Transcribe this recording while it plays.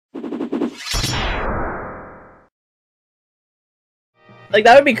Like,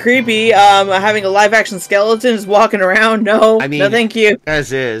 that would be creepy, having a live-action skeleton just walking around. No, I mean, no thank you.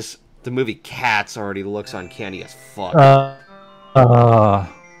 As is, the movie Cats already looks uncanny as fuck.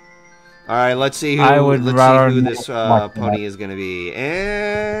 Alright, let's see who this pony is gonna be.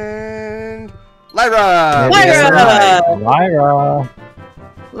 And... Lyra!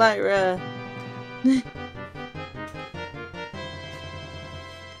 Lyra!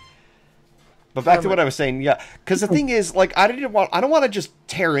 But back to what I was saying, yeah, because the thing is, like, I don't want to just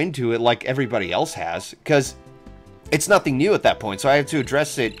tear into it like everybody else has, because it's nothing new at that point, so I have to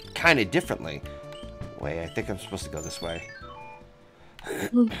address it kind of differently. Wait, I think I'm supposed to go this way.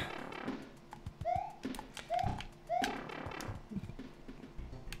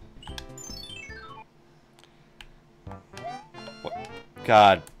 What?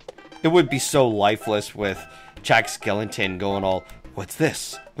 God, it would be so lifeless with Jack Skellington going all, what's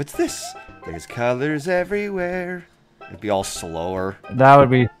this? What's this? There's colors everywhere. It'd be all slower. That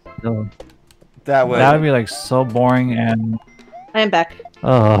would be... That would be like so boring and... I am back.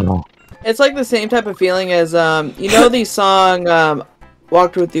 Oh. It's like the same type of feeling as, you know the song,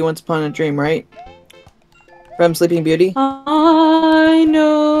 Walked With You Once Upon a Dream, right? From Sleeping Beauty? I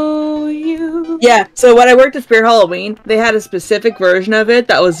know you. Yeah, so when I worked at Spirit Halloween, they had a specific version of it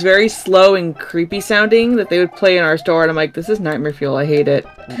that was very slow and creepy sounding that they would play in our store, and I'm like, this is nightmare fuel, I hate it.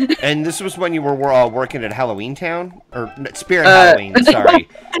 And this was when you were working at Halloween Town? Or Spirit Halloween, sorry.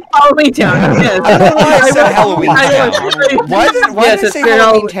 Halloween Town, yes. I don't know why I said Halloween Town. Why did I say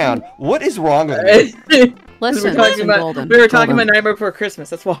Halloween Town? What is wrong with me? Listen, Golden. We were talking about Nightmare Before Christmas,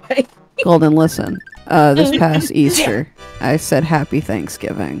 that's why. Golden, listen. This past Easter, I said Happy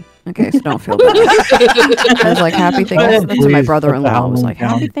Thanksgiving. Okay, so don't feel bad. I was like, Happy Thanksgiving to my brother-in-law. I was like,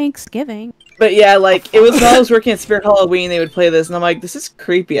 Happy Thanksgiving. But yeah, like, it was when I was working at Spirit Halloween, they would play this, and I'm like, this is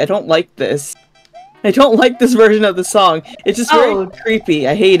creepy, I don't like this. I don't like this version of the song. It's just very creepy,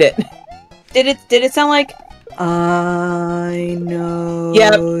 I hate it. Did it sound like... I know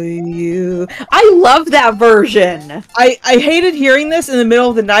you. I love that version. I hated hearing this in the middle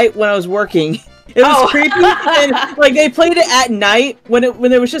of the night when I was working. It was creepy, and like they played it at night when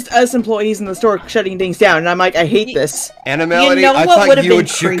there was just us employees in the store shutting things down, and I'm like, I hate this. Anna Melody, I thought you and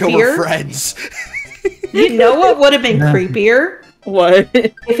Shuko were friends. You know what would have been creepier? What?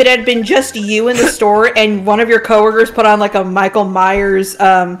 If it had been just you in the store and one of your coworkers put on like a Michael Myers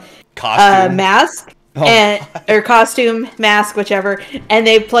costume mask. Or costume, mask, whichever, and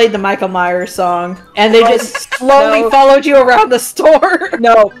they played the Michael Myers song, and they just slowly followed you around the store.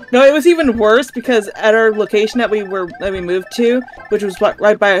 No, it was even worse because at our location that we moved to, which was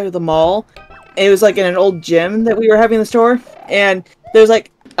right by the mall, it was like in an old gym that we were having in the store, and there's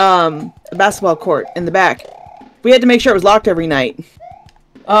like a basketball court in the back. We had to make sure it was locked every night.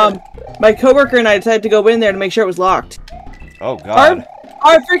 My coworker and I decided to go in there to make sure it was locked. Oh God.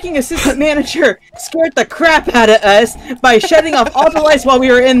 Our freaking assistant manager scared the crap out of us by shutting off all the lights while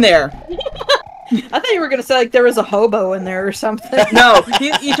we were in there. I thought you were gonna say like there was a hobo in there or something. No,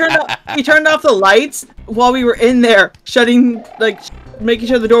 he turned off the lights while we were in there, making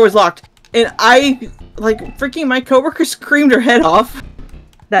sure the door was locked. And my coworker screamed her head off.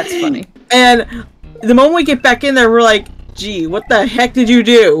 That's funny. And the moment we get back in there, we're like, gee, what the heck did you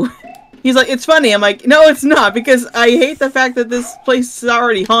do? He's like, it's funny. I'm like, no, it's not, because I hate the fact that this place is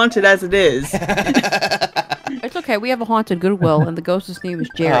already haunted as it is. It's okay. We have a haunted Goodwill, and the ghost's name is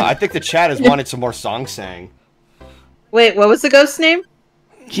Jerry. I think the chat has wanted some more songs sang. Wait, what was the ghost's name?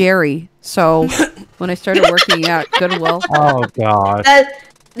 Jerry. So, when I started working at Goodwill... Oh, God.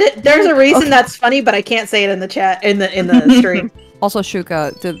 There's a reason that's funny, but I can't say it in the chat, in the stream. Also,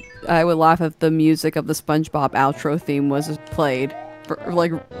 Shuka, I would laugh if the music of the SpongeBob outro theme was played.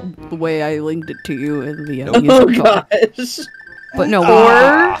 Like the way I linked it to you in the music. Gosh. But no,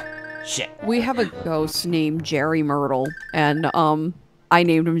 we have a ghost named Jerry Myrtle, and I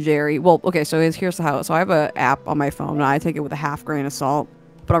named him Jerry. Well, okay, so here's how. So I have an app on my phone, and I take it with a half grain of salt,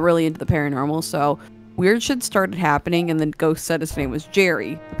 but I'm really into the paranormal, so weird shit started happening, and then Ghost said his name was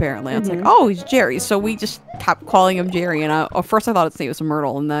Jerry, apparently. I was like, oh, he's Jerry, so we just kept calling him Jerry, and at first I thought his name was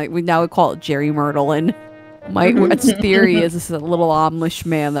Myrtle, and now we call it Jerry Myrtle, and my theory is this is a little Amish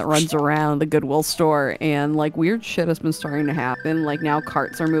man that runs around the Goodwill store, and like weird shit has been starting to happen. Like now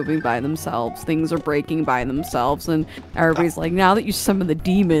carts are moving by themselves, things are breaking by themselves, and everybody's like, now that you summon the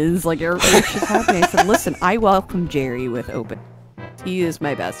demons, like everything's just happening. I said, listen, I welcome Jerry with open. He is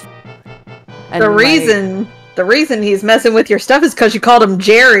my best friend. And the reason he's messing with your stuff is because you called him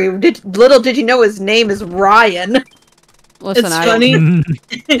Jerry. Little did you know his name is Ryan. Listen, it's funny.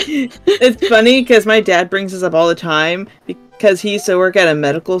 It's funny because my dad brings this up all the time because he used to work at a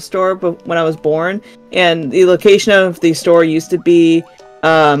medical store when I was born, and the location of the store used to be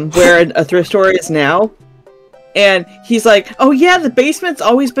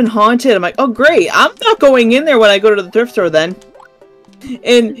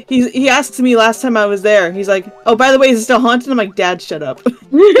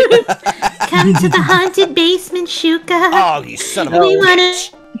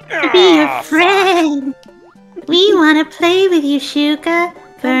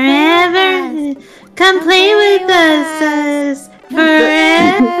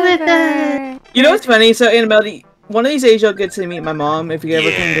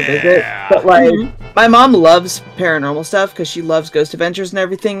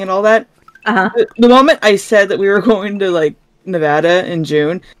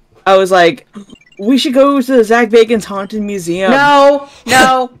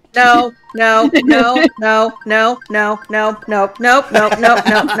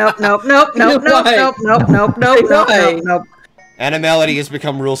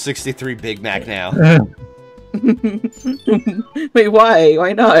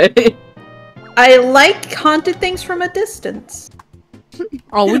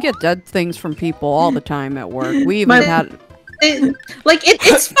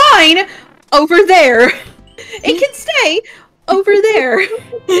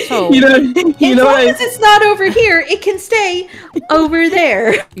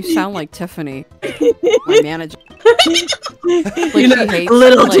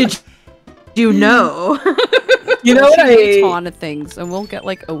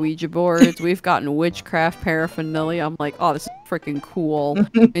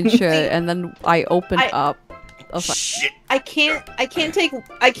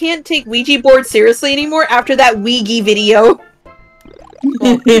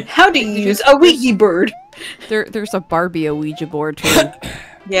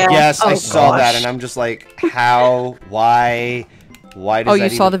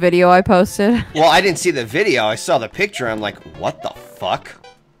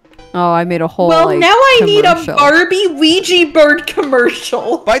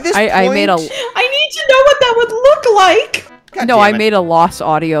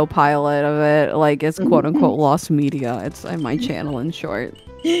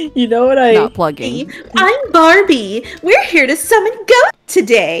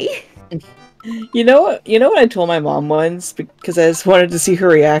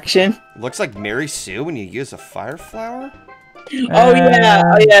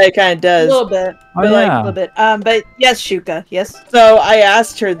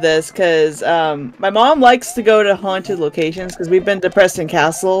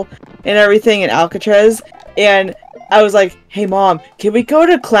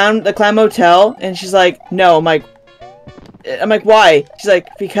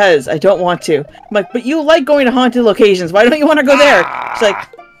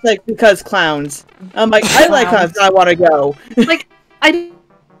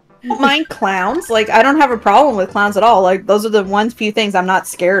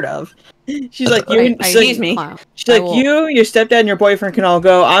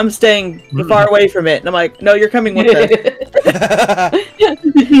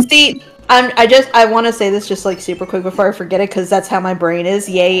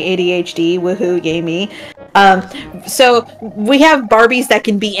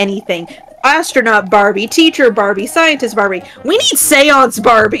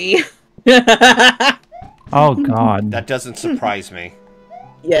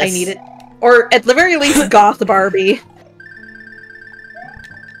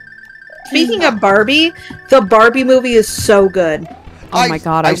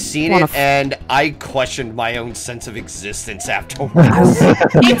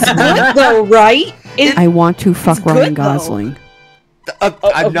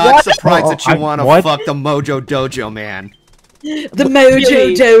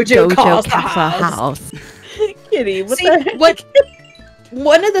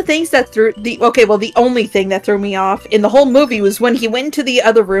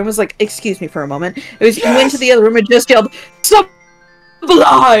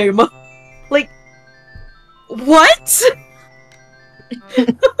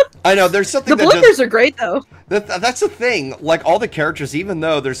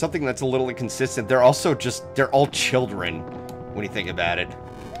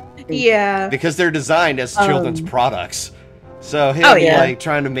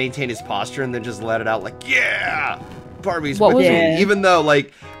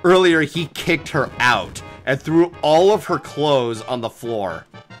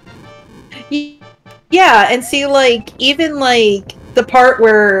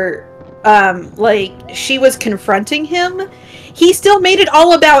like she was confronting him, he still made it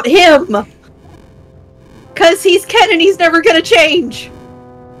all about him. Cause he's Ken and he's never gonna change.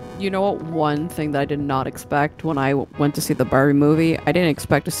 You know what? One thing that I did not expect when I went to see the Barbie movie, I didn't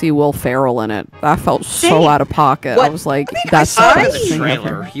expect to see Will Ferrell in it. That felt so out of pocket. What? I was like, That's that's the the best thing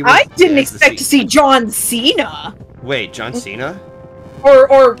trailer. ever. I didn't expect to see John Cena. Wait, John Cena?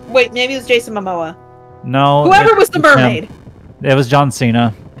 Or wait, maybe it was Jason Momoa. No. Whoever was the it's him. mermaid. It was John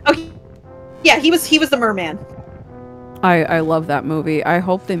Cena. Okay. Yeah, he was the merman. I love that movie. I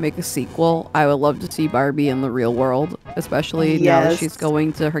hope they make a sequel. I would love to see Barbie in the real world, especially now that Yes. she's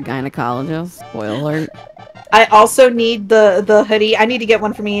going to her gynecologist. Spoiler alert. I also need the hoodie. I need to get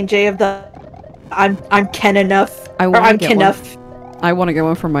one for me and Jay of the I'm Ken enough. I Or want I'm to get Kenuff. one. I want to get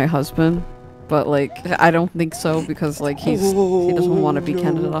one for my husband, but like I don't think so because like he doesn't want to be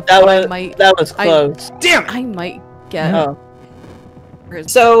Ken enough. That But was that was close. Damn it! I might get. Oh.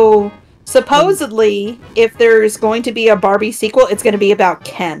 So supposedly, if there's going to be a Barbie sequel, it's going to be about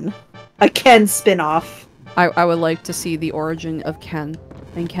Ken, a Ken spin-off. I would like to see the origin of Ken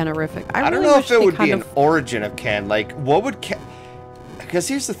and Kenerific. I don't know if it would be an origin of Ken. Like, what would Ken... Because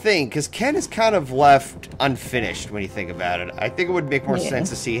here's the thing, because Ken is kind of left unfinished when you think about it. I think it would make more sense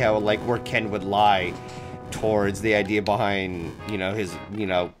to see how, like, where Ken would lie towards the idea behind, you know, his, you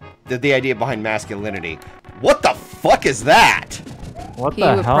know, the idea behind masculinity. What the fuck is that? What He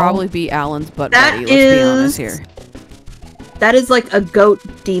the would hell? probably be Alan's butt That buddy, let's be honest here. That is like a goat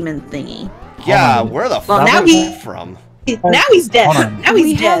demon thingy. Yeah, where the fuck now is he- that from? Now he's dead. Hold on. Now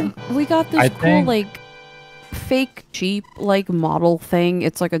he's dead. We got this I cool think- like fake Jeep like model thing.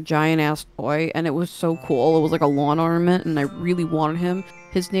 It's like a giant ass toy, and it was so cool. It was like a lawn ornament, and I really wanted him.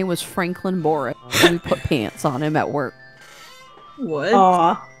 His name was Franklin Boris, and we put pants on him at work. What?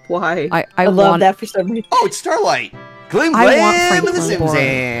 Aw, Why? I love want that for some reason. Oh, it's Starlight! Glim I want Glam with a Franklin Zim Boris.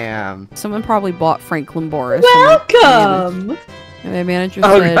 Zam! Someone probably bought Franklin Boris. Welcome. And my manager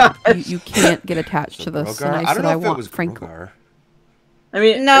Oh, said gosh. you can't get attached to this. And Grogar? I I said don't know I if it want was Franklin. Grogar. I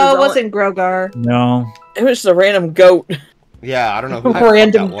mean, No, it all- wasn't Grogar. No. It was just a random goat. Yeah, I don't know who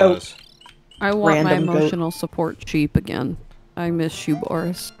Random that goat. was. I want my Random goat. emotional support Jeep again. I miss you,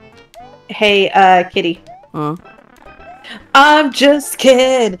 Boris. Hey, Kitty. Huh? I'm just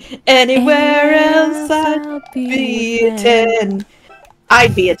kidding. Anywhere else I'd be a 10.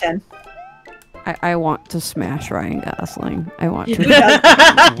 I'd be a 10. I want to smash Ryan Gosling. I want Who to.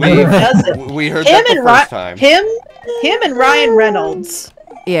 doesn't? We heard Him that the and first time. him and Ryan Reynolds.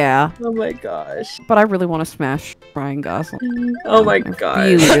 Yeah, Oh my gosh. but I really want to smash Ryan Gosling. Oh my I gosh.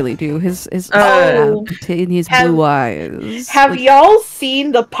 really, really do. His Oh. in his Have- blue eyes. Have Like, y'all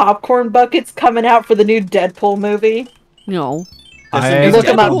seen the popcorn buckets coming out for the new Deadpool movie? no, There's I- a new Look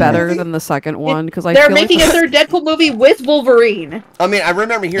 'em up. Deadpool better movie? than the second one because I They're feel making like a third Deadpool movie with Wolverine. I mean, I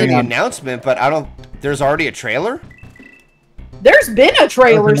remember hearing Yeah. the announcement, but I don't... There's already a trailer? There's been a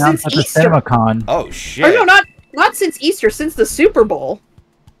trailer It was announced since at the Easter. Oh, CinemaCon. Or shit. no, not since Easter, since the Super Bowl.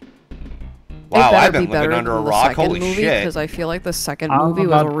 Wow, better I've be been better living under a than the rock. second Holy movie, shit. Because I feel like the second I'm movie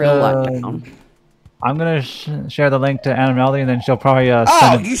was a about real to- letdown. I'm gonna share the link to Anna Melody, and then she'll probably Oh,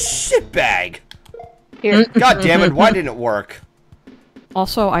 send it. you shitbag! Here. God damn it, why didn't it work?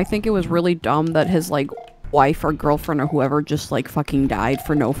 Also, I think it was really dumb that his like wife or girlfriend or whoever just like fucking died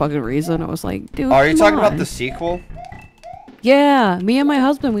for no fucking reason. I was like, dude. Are you come talking about on. the sequel? Yeah, me and my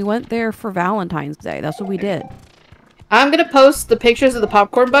husband, we went there for Valentine's Day. That's what we did. I'm gonna post the pictures of the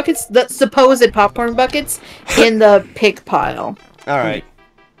popcorn buckets, the supposed popcorn buckets, in the pick pile. Alright.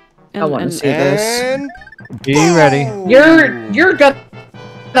 And, I wanna and- see this. And... Be ready. You're gonna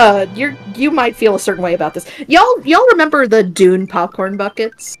you might feel a certain way about this. Y'all remember the Dune popcorn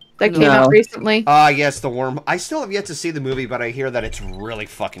buckets that came No. out recently? yes, the worm. I still have yet to see the movie, but I hear that it's really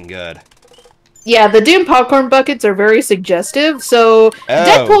fucking good. Yeah, the Dune popcorn buckets are very suggestive. So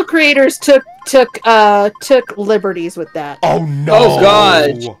Deadpool creators took liberties with that. Oh no! Oh,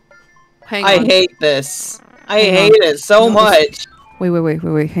 God. hang I on. hate this. I Hang on. hate it so No, much.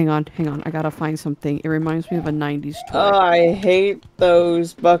 Wait. Hang on. I gotta find something. It reminds me of a 90s toy. Oh, I hate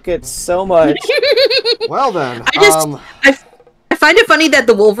those buckets so much. Well then, I find it funny that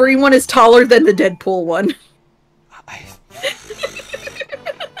the Wolverine one is taller than the Deadpool one.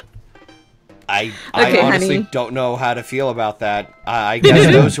 I Okay, honestly honey. don't know how to feel about that. I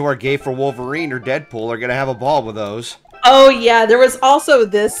guess those who are gay for Wolverine or Deadpool are gonna have a ball with those. Oh yeah, there was also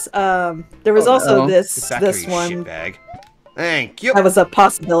this. There was Oh, also no. this Get back here, this you one shitbag. Thank you. that was a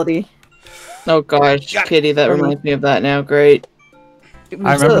possibility. Oh gosh, Got it. Kitty, that reminds me of that now. Great. I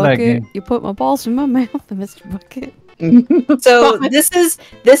remember that game. You put my balls in my mouth, Mr. Bucket. So this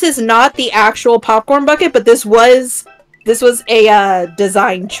is not the actual popcorn bucket, but this was This was a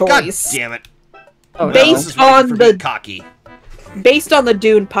design God choice. damn it! Oh, no. This is on for the- being cocky. Based on the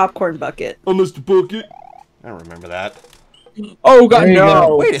Dune popcorn bucket. Oh, Mr. Bucket. I don't remember that. Oh god, There you no!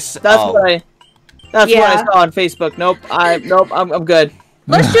 go. Wait a sec. That's oh. what I. That's what Yeah. I saw on Facebook. Nope. I'm good.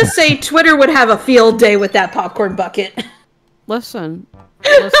 Let's just say Twitter would have a field day with that popcorn bucket. Listen,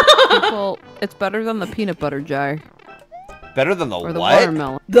 people, it's better than the peanut butter jar Better than the or the what?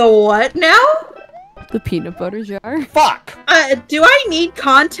 watermelon. The what now? The peanut butter jar. Fuck! Do I need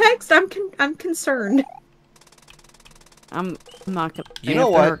context? I'm concerned. I'm not gonna. You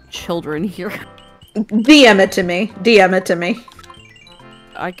know there what? are children here. DM it to me. DM it to me.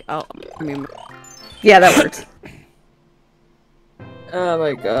 I mean, Yeah, that works. Oh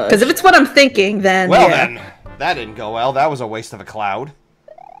my god. Because if it's what I'm thinking, then Well yeah. then, that didn't go well. That was a waste of a cloud.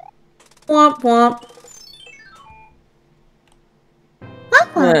 Womp womp.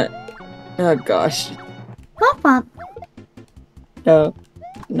 Oh gosh. Womp womp. No.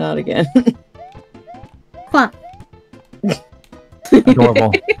 Not again. Womp.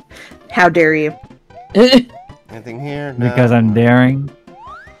 Adorable. How dare you? Anything here? No. Because I'm daring.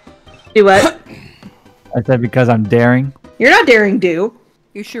 Do what? I said because I'm daring. You're not daring do.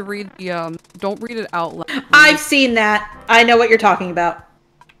 you should read the Don't read it out loud. I've seen that. I know what you're talking about.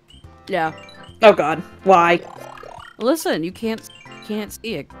 Yeah. Oh god. Why? Listen, you can't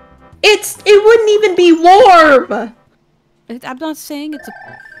see it. It wouldn't even be warm! I'm not saying it's a.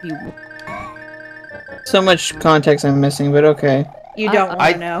 So much context I'm missing, but okay. You don't want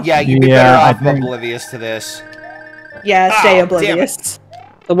I to know. yeah, you'd be Yeah, better I off think- oblivious to this. Yeah, stay Oh, damn it. oblivious.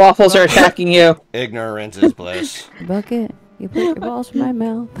 The waffles are attacking you. Ignorance is bliss. Bucket, you put your balls in my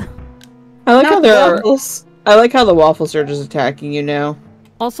mouth. I like how Not they're. waffles. I like how the waffles are just attacking you now.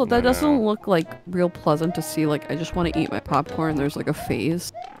 Also, that doesn't look like real pleasant to see. Like, I just want to eat my popcorn. There's like a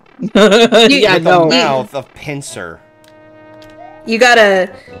phase. Yeah, With no. a mouth of pincer. You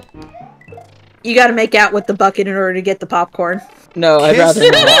gotta make out with the bucket in order to get the popcorn. No, I'd Kiss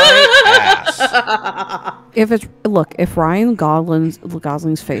rather not. my ass. If Ryan Gosling's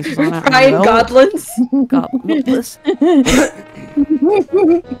face is on it, Ryan Godlins.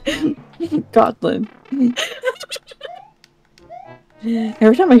 Godlin.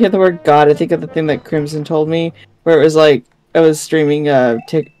 Every time I hear the word God, I think of the thing that Crimson told me, where it was like, I was streaming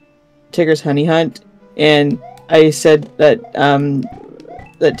Tigger's Honey Hunt, and I said that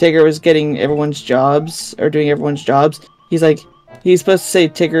that Tigger was getting everyone's jobs, or doing everyone's jobs. He's like, he's supposed to say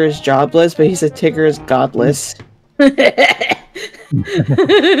Tigger is jobless, but he said Tigger is godless.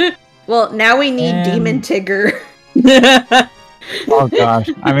 Well, now we need And- Demon Tigger. Oh gosh.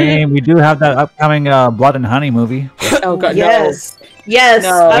 I mean, we do have that upcoming Blood and Honey movie. Oh god, Yes. Yes,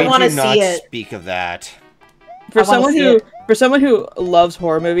 No. I We want to do not see it. speak of that. For I wanna someone see who it. for someone who loves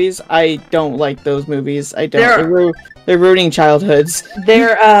horror movies, I don't like those movies. I don't. They're- They're ruining childhoods.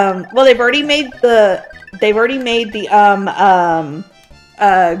 They're well, they've already made the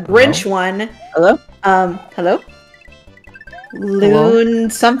Grinch one. Hello? Hello? Loon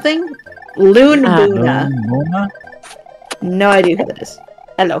something? Loon Boona. Mona? No idea who that is.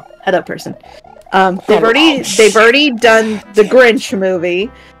 Hello person. They've already done the Grinch movie.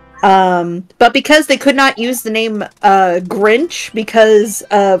 But because they could not use the name Grinch because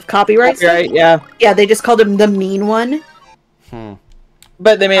of copyright stuff, Right? Yeah. yeah, they just called him the mean one.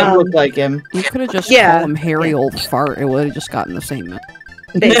 But they made him look like him. You could have just Yeah. called him Harry Old Fart. It would have just gotten the same.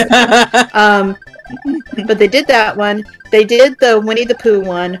 Basically. But they did that one. They did the Winnie the Pooh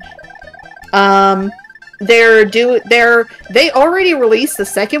one. They already released the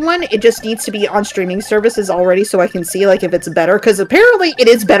second one. It just needs to be on streaming services already, so I can see like if it's better. Because apparently it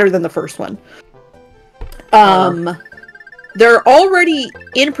is better than the first one. They're already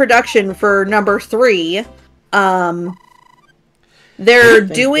in production for number 3. They're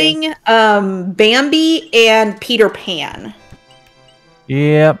doing Bambi and Peter Pan.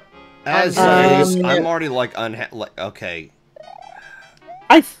 Yep. As Um, I'm already like okay.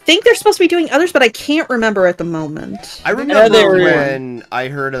 I think they're supposed to be doing others, but I can't remember at the moment. I remember they were- when I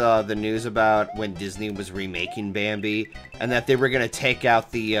heard the news about when Disney was remaking Bambi, and that they were gonna take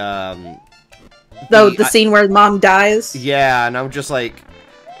out the scene where mom dies. yeah, and I'm just like,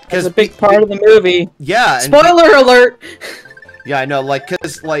 It's a big part of the movie. yeah, and Spoiler alert! yeah, I know,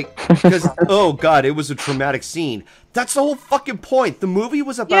 because oh god, it was a traumatic scene. That's the whole fucking point. The movie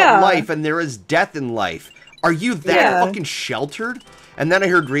was about Yeah. life, and there is death in life. Are you that Yeah. fucking sheltered? And then I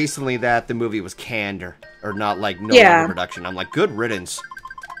heard recently that the movie was canned or not like no Yeah. longer production. I'm like, good riddance.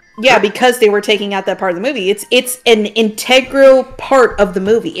 Yeah, because they were taking out that part of the movie. It's an integral part of the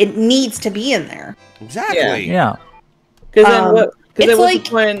movie. It needs to be in there. Exactly. Yeah. Because then It's what's like- the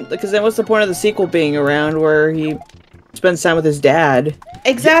point? Because then what's the point of the sequel being around where he spends time with his dad.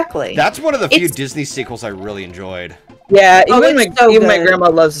 Exactly. That's one of the few Disney sequels I really enjoyed. Yeah, Oh, even it's so even my good. grandma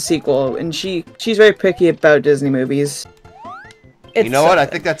loves the sequel, and she's very picky about Disney movies. You know what? I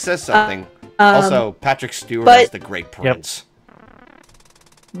think that says something. Also, Patrick Stewart but- as the Great Prince.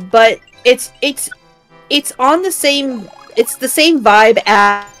 But it's on the same. It's the same vibe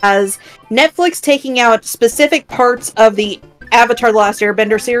as Netflix taking out specific parts of the Avatar: The Last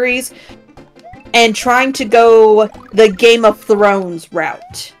Airbender series and trying to go the Game of Thrones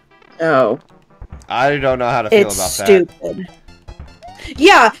route. Oh. I don't know how to feel It's about stupid.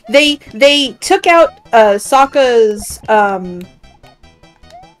 Yeah, they took out Sokka's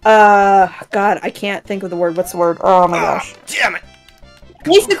God, I can't think of the word. What's the word? Oh my gosh. Damn it!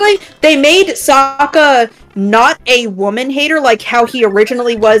 Basically, they made Sokka not a woman hater like how he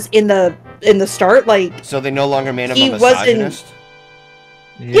originally was in the start. Like, So they no longer made him He a wasn't- misogynist?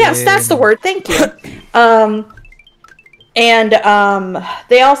 yes, that's the word. Thank you.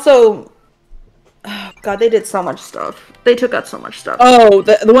 They also, oh, God, they did so much stuff. They took out so much stuff. Oh,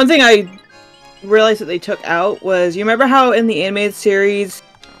 the one thing I realized that they took out was, you remember how in the animated series,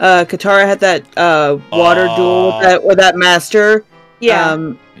 Katara had that water duel with that master?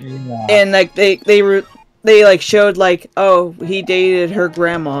 Yeah. Yeah. And like they like showed like, oh, he dated her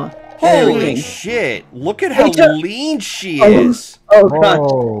grandma. and Holy everything. shit! Look at how They took- lean she is. Oh god.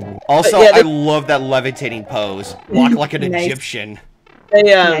 Oh. Also, yeah, I love that levitating pose. Walk like an Nice. Egyptian.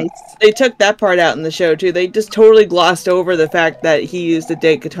 They they took that part out in the show too. They just totally glossed over the fact that he used to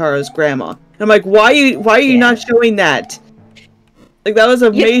date Katara's grandma. I'm like, why are you not showing that? Like that was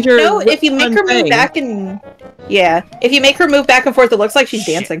a major. If you make fun her thing. move back and if you make her move back and forth, it looks like she's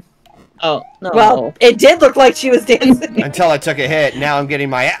Shit. dancing. Oh no. Well, it did look like she was dancing. Until I took a hit. Now I'm getting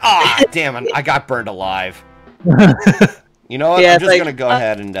my... Ah, damn it. I got burned alive. You know what? Yeah, I'm it's just like- going to go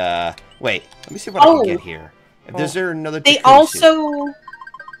ahead and... Wait. Let me see what I can get here. Is there another... They Takotsu?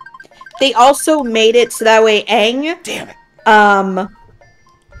 also made it so that way Aang Damn it.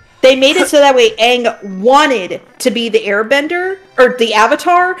 they made it so that way Aang wanted to be the airbender or the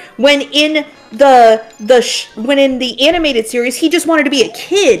avatar when in when in the animated series he just wanted to be a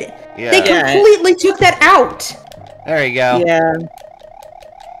kid. Yeah. They completely took that out. There you go. Yeah.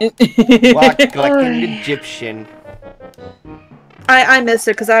 Walk like an Egyptian. I missed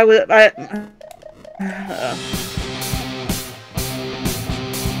it because I was